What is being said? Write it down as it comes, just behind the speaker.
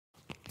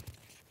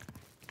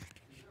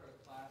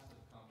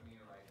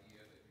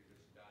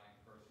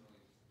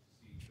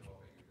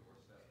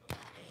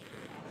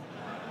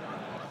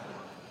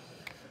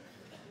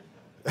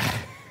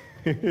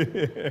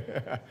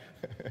The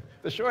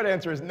short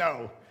answer is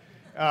no.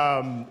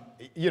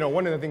 You know,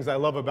 one of the things I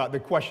love about the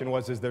question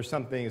was, is there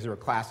a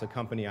class of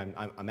company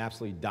I'm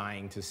absolutely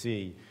dying to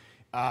see?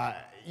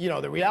 You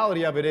know, the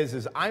reality of it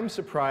is I'm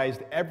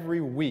surprised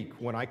every week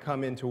when I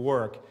come into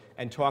work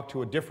and talk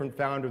to a different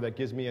founder that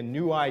gives me a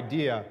new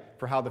idea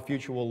for how the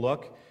future will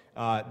look.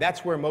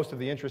 That's where most of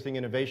the interesting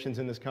innovations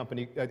in this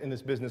company, in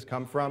this business,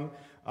 come from.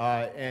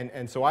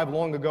 And so I've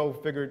long ago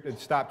figured to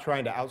stop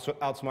trying to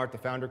outsmart the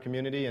founder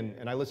community,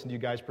 and I listen to you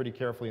guys pretty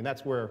carefully, and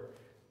that's where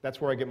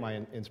I get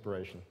my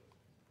inspiration.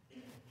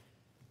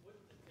 What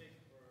does it take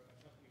for a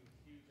company with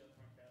huge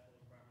upfront capital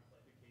requirements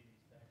like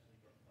McAdoo's to actually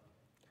get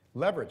funded?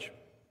 Leverage.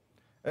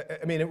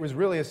 I mean, it was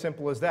really as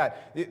simple as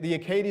that. The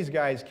McAdoo's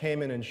guys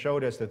came in and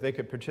showed us that they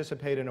could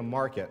participate in a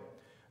market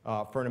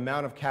for an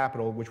amount of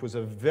capital which was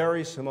a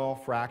very small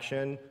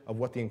fraction of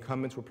what the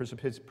incumbents were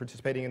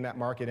participating in that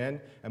market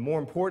in, and more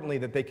importantly,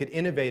 that they could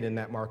innovate in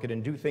that market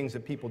and do things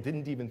that people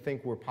didn't even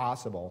think were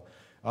possible.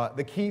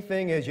 The key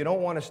thing is you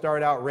don't want to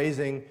start out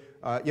raising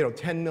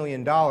 $10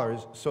 million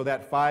so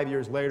that 5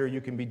 years later you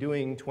can be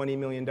doing $20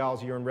 million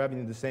a year in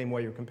revenue the same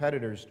way your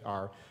competitors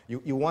are.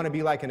 You want to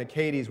be like an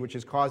McAdoo's, which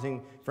is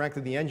causing,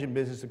 frankly, the engine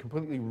business to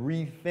completely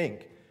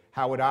rethink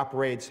how it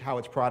operates, how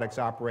its products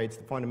operates,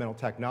 the fundamental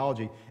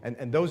technology.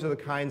 And those are the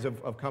kinds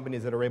of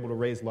companies that are able to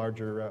raise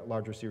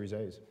larger Series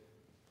A's.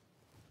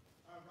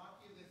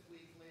 Rocky this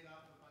week laid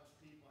off a bunch of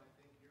people. I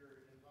think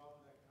you're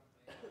involved in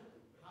that company.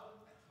 How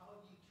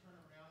do you turn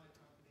around a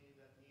company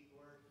that needs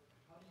work?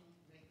 How do you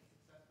make a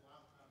successful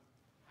outcome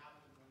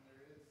happen when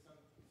there is some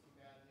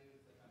bad news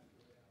that has to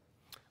go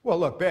down? Well,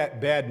 look,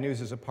 bad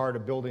news is a part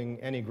of building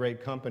any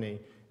great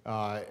company.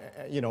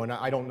 And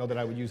I don't know that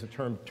I would use the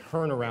term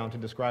turnaround to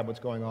describe what's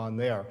going on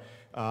there.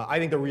 I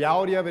think the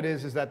reality of it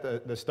is that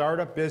the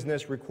startup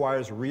business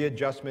requires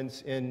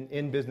readjustments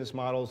in business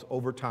models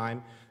over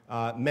time.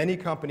 Many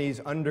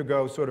companies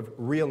undergo sort of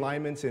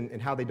realignments in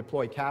how they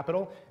deploy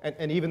capital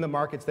and even the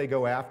markets they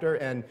go after.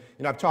 And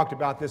I've talked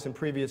about this in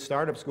previous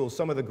startup schools.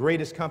 Some of the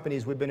greatest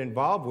companies we've been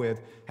involved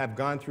with have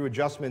gone through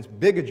adjustments,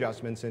 big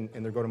adjustments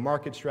in their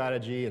go-to-market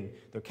strategy and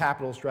their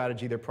capital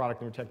strategy, their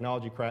product and their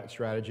technology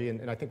strategy.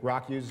 And I think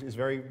Rocky is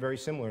very, very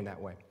similar in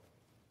that way.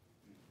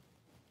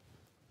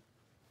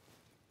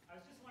 I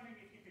was just wondering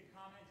if you could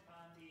comment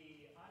on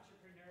the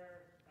entrepreneur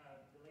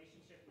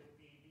relationship with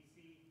the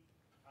VC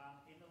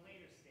in the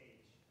later stage.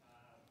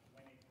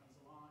 When it comes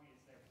along, is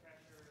there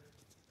pressure,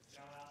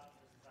 sell out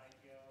versus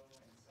IPO,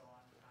 and so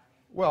on,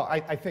 timing? Well,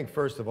 I think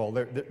first of all,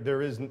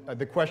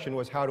 the question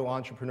was how do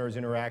entrepreneurs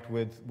interact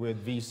with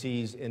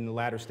VCs in the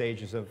latter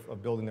stages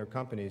of building their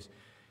companies.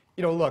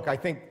 Look, I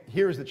think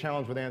here's the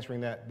challenge with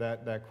answering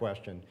that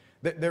question.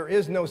 There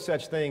is no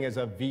such thing as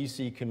a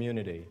VC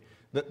community.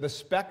 The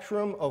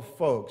spectrum of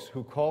folks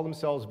who call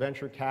themselves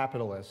venture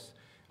capitalists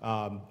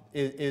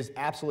is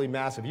absolutely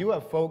massive. You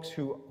have folks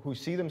who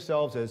see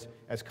themselves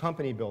as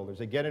company builders.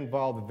 They get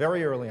involved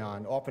very early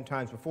on,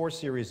 oftentimes before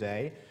Series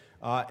A,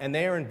 and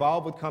they are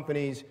involved with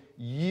companies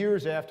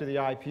years after the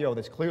IPO.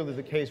 That's clearly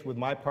the case with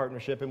my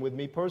partnership and with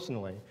me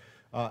personally.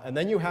 And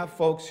then you have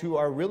folks who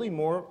are really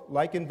more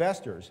like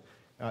investors.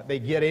 They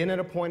get in at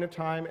a point of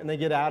time and they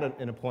get out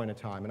at a point of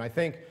time. And I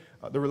think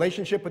the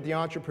relationship with the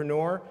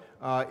entrepreneur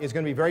is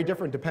going to be very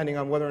different depending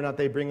on whether or not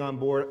they bring on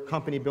board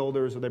company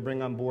builders or they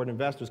bring on board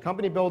investors.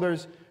 Company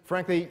builders,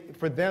 frankly,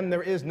 for them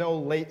there is no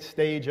late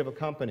stage of a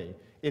company.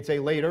 It's a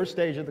later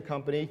stage of the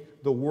company.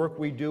 The work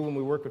we do when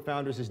we work with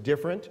founders is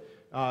different,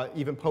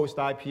 even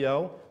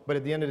post-IPO. But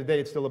at the end of the day,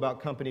 it's still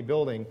about company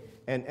building.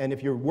 And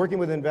if you're working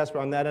with an investor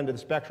on that end of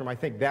the spectrum, I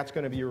think that's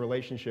going to be your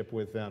relationship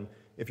with them.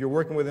 If you're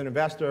working with an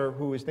investor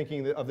who is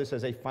thinking of this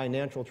as a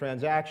financial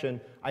transaction,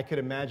 I could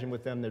imagine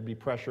with them there'd be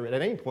pressure at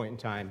any point in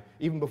time,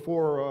 even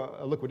before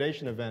a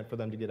liquidation event, for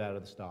them to get out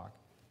of the stock.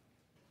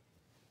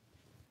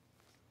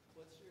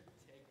 What's your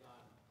take on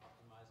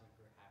optimizing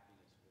for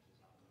happiness versus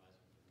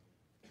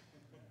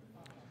optimizing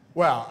for greed?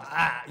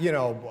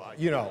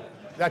 Well,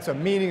 that's a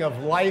meaning of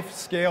life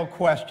scale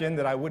question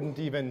that I wouldn't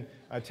even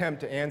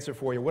attempt to answer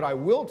for you. What I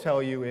will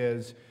tell you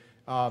is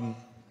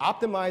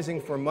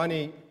optimizing for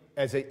money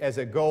as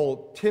a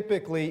goal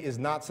typically is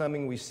not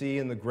something we see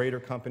in the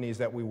greater companies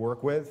that we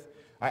work with.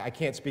 I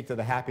can't speak to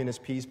the happiness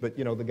piece, but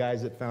the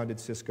guys that founded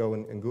Cisco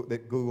and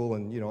Google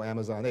and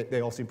Amazon, they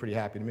all seem pretty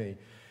happy to me.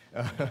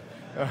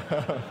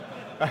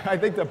 I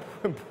think the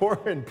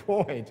important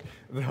point,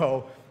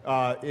 though,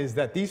 is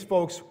that these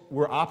folks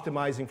were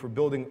optimizing for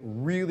building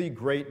really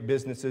great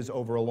businesses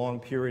over a long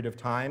period of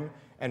time,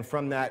 and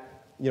from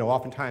that,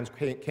 oftentimes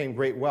came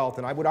great wealth,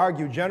 and I would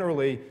argue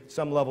generally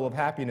some level of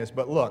happiness.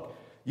 But look,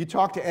 you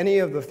talk to any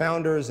of the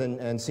founders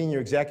and senior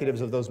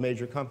executives of those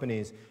major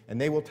companies, and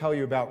they will tell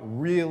you about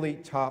really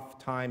tough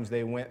times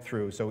they went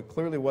through. So it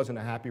clearly wasn't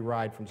a happy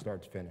ride from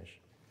start to finish.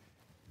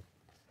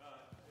 If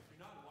you're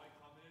not a Y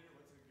Combinator,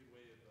 what's a good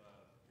way of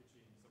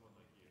pitching someone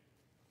like you?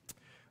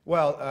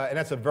 Well, and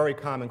that's a very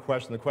common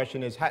question. The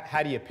question is,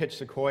 how do you pitch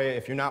Sequoia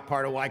if you're not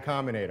part of Y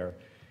Combinator?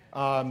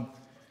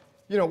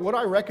 What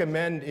I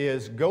recommend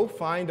is go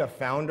find a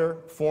founder,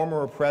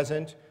 former or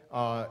present,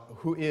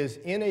 who is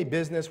in a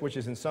business which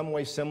is in some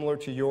way similar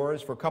to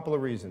yours for a couple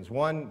of reasons.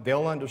 One,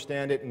 they'll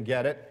understand it and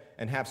get it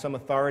and have some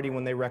authority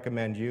when they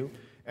recommend you.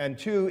 And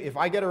two, if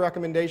I get a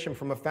recommendation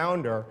from a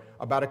founder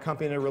about a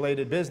company in a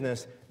related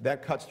business,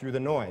 that cuts through the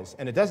noise.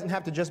 And it doesn't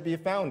have to just be a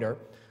founder.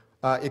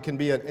 It can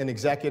be an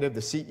executive,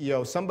 the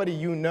CEO, somebody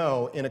you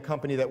know in a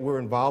company that we're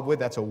involved with.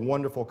 That's a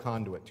wonderful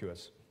conduit to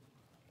us.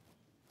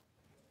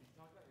 Can you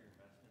talk about your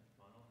investment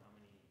funnel? How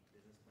many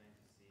business plans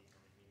you see,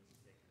 how many meetings you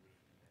take a week,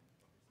 and then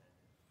what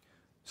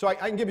percent? So I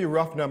can give you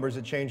rough numbers.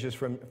 It changes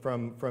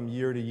from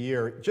year to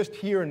year. Just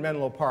here in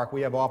Menlo Park,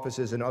 we have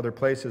offices in other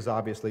places,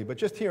 obviously, but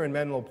just here in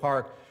Menlo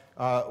Park,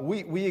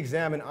 we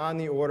examine on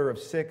the order of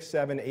 6,000,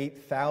 7,000,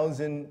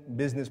 8,000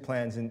 business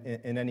plans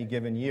in any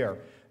given year.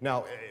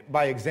 Now,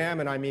 by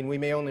examine, I mean we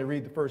may only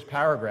read the first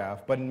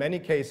paragraph, but in many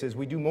cases,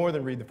 we do more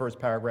than read the first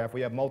paragraph. We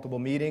have multiple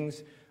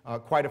meetings.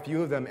 Quite a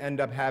few of them end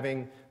up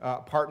having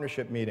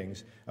partnership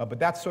meetings. But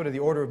that's sort of the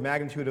order of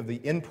magnitude of the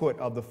input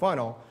of the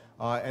funnel.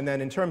 And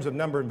then in terms of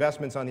number of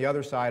investments on the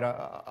other side,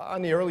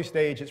 on the early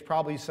stage, it's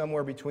probably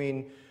somewhere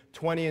between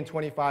 20 and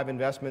 25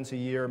 investments a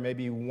year,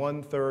 maybe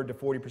 1/3 to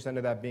 40%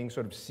 of that being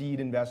sort of seed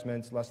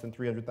investments, less than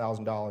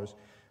 $300,000,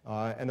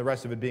 and the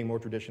rest of it being more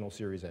traditional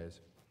Series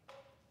A's.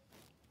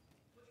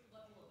 What's your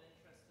level of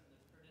interest in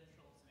the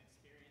credentials and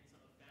experience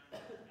of a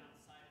founder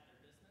outside of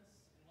their business,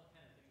 and what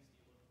kind of things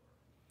do you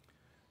look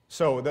for?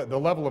 So the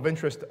level of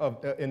interest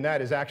in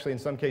that is actually in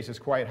some cases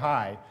quite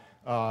high.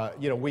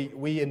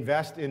 We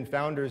invest in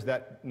founders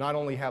that not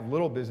only have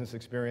little business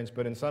experience,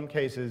 but in some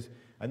cases,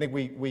 I think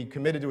we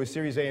committed to a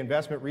Series A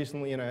investment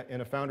recently in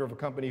a founder of a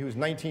company who's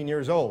 19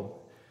 years old.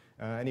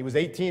 And he was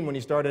 18 when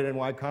he started in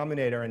Y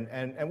Combinator.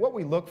 And what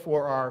we look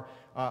for are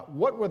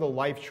what were the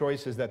life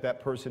choices that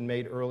person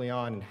made early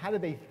on, and how do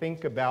they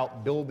think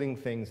about building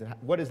things, and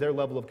what is their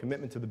level of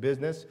commitment to the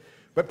business.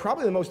 But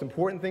probably the most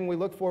important thing we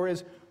look for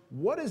is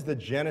what is the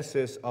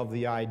genesis of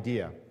the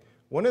idea.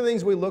 One of the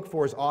things we look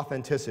for is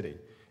authenticity.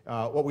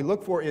 What we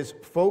look for is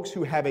folks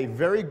who have a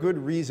very good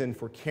reason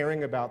for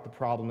caring about the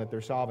problem that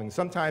they're solving.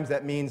 Sometimes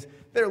that means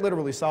they're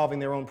literally solving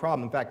their own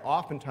problem. In fact,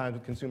 oftentimes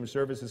with consumer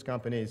services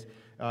companies,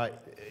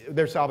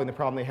 they're solving the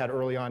problem they had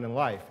early on in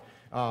life.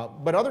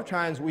 But other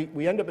times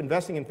we end up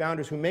investing in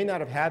founders who may not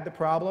have had the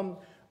problem,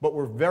 but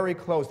were very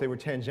close. They were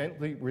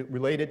tangentially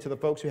related to the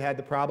folks who had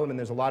the problem, and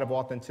there's a lot of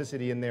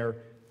authenticity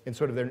in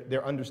sort of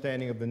their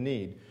understanding of the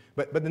need.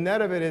 But the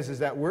net of it is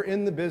that we're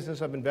in the business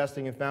of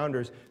investing in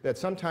founders that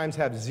sometimes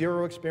have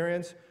zero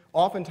experience,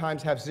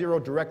 oftentimes have zero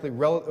directly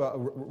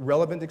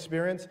relevant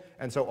experience,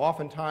 and so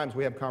oftentimes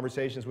we have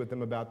conversations with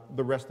them about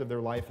the rest of their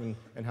life and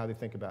how they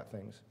think about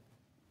things.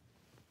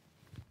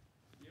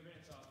 Do you have any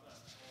thoughts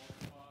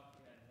on Talk,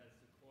 and has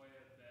Sequoia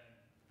been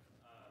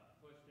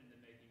pushed into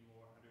making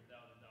more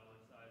 $100,000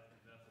 size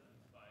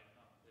investments by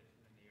competition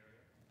in the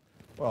area?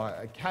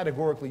 Well,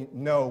 categorically,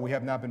 no, we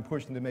have not been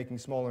pushed into making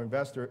smaller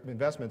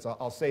investments.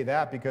 I'll say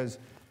that because,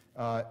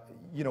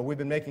 we've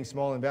been making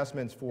small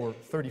investments for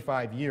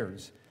 35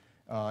 years.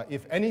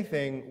 If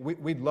anything,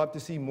 we'd love to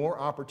see more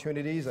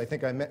opportunities. I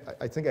think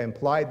I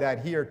implied that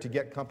here, to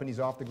get companies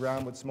off the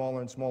ground with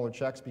smaller and smaller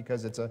checks,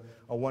 because it's a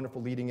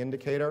wonderful leading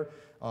indicator.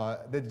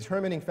 The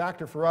determining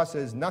factor for us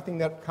is nothing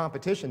that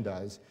competition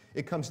does.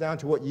 It comes down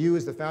to what you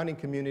as the founding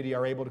community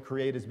are able to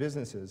create as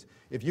businesses.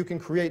 If you can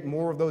create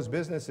more of those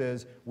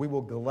businesses, we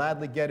will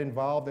gladly get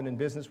involved and in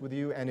business with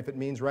you, and if it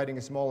means writing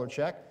a smaller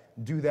check,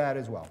 do that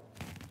as well.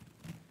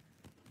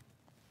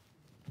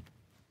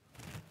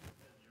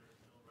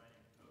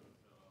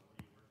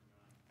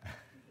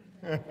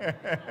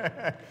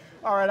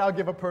 All right, I'll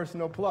give a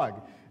personal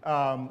plug.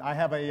 I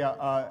have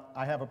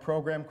a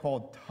program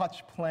called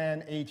Touch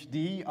Plan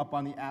HD up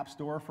on the App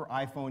Store for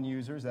iPhone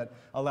users that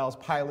allows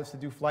pilots to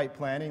do flight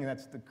planning, and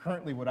that's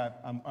currently what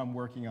I'm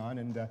working on,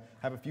 and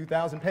have a few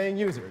thousand paying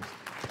users.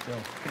 So.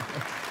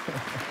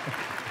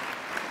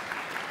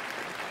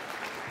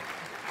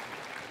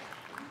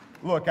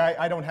 Look,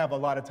 I don't have a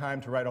lot of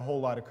time to write a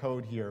whole lot of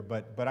code here,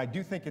 but I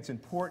do think it's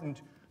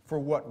important for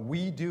what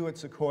we do at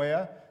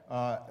Sequoia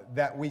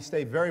that we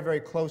stay very, very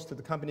close to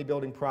the company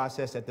building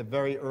process at the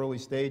very early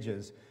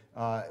stages.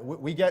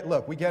 We get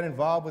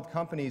involved with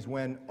companies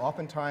when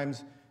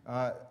oftentimes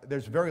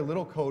there's very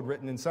little code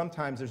written, and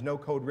sometimes there's no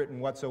code written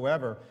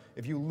whatsoever.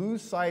 If you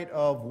lose sight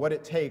of what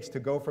it takes to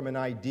go from an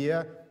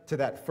idea to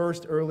that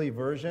first early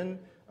version,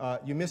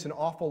 you miss an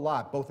awful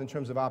lot, both in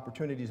terms of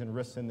opportunities and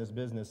risks in this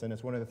business, and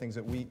it's one of the things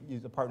that we,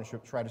 as a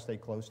partnership, try to stay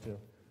close to.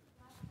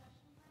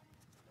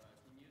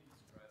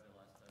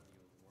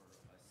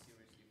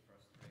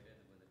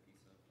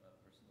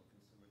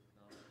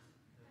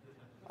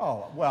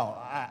 Oh, well,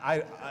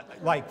 I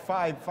like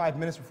five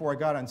minutes before I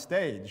got on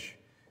stage.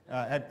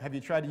 Have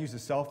you tried to use a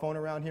cell phone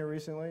around here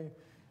recently?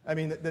 I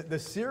mean, the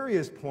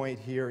serious point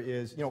here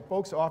is,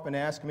 folks often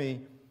ask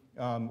me,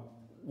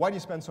 why do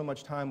you spend so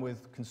much time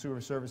with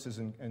consumer services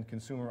and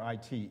consumer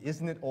IT?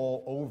 Isn't it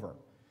all over?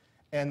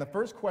 And the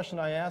first question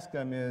I ask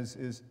them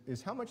is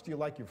how much do you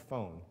like your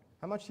phone?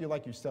 How much do you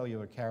like your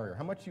cellular carrier?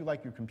 How much do you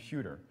like your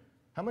computer?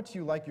 How much do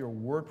you like your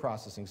word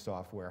processing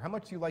software? How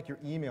much do you like your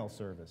email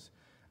service?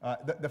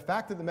 The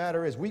fact of the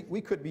matter is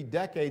we could be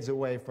decades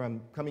away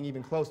from coming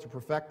even close to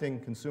perfecting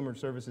consumer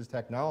services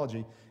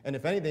technology. And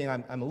if anything,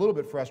 I'm a little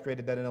bit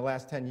frustrated that in the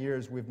last 10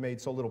 years we've made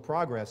so little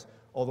progress,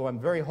 although I'm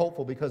very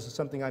hopeful because of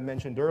something I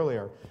mentioned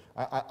earlier.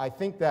 I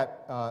think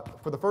that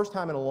for the first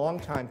time in a long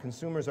time,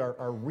 consumers are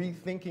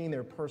rethinking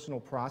their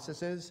personal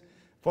processes.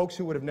 Folks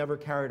who would have never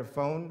carried a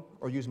phone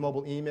or used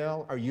mobile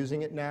email are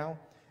using it now.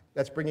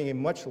 That's bringing a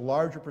much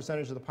larger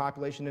percentage of the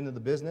population into the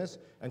business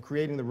and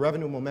creating the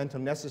revenue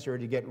momentum necessary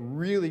to get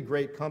really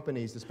great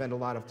companies to spend a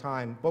lot of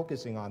time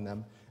focusing on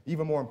them.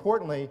 Even more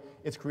importantly,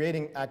 it's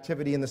creating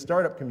activity in the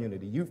startup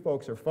community. You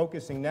folks are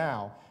focusing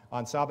now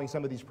on solving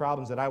some of these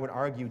problems that I would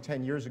argue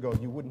 10 years ago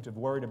you wouldn't have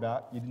worried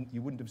about,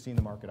 you wouldn't have seen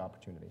the market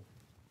opportunity.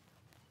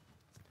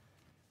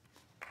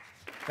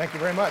 Thank you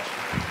very much.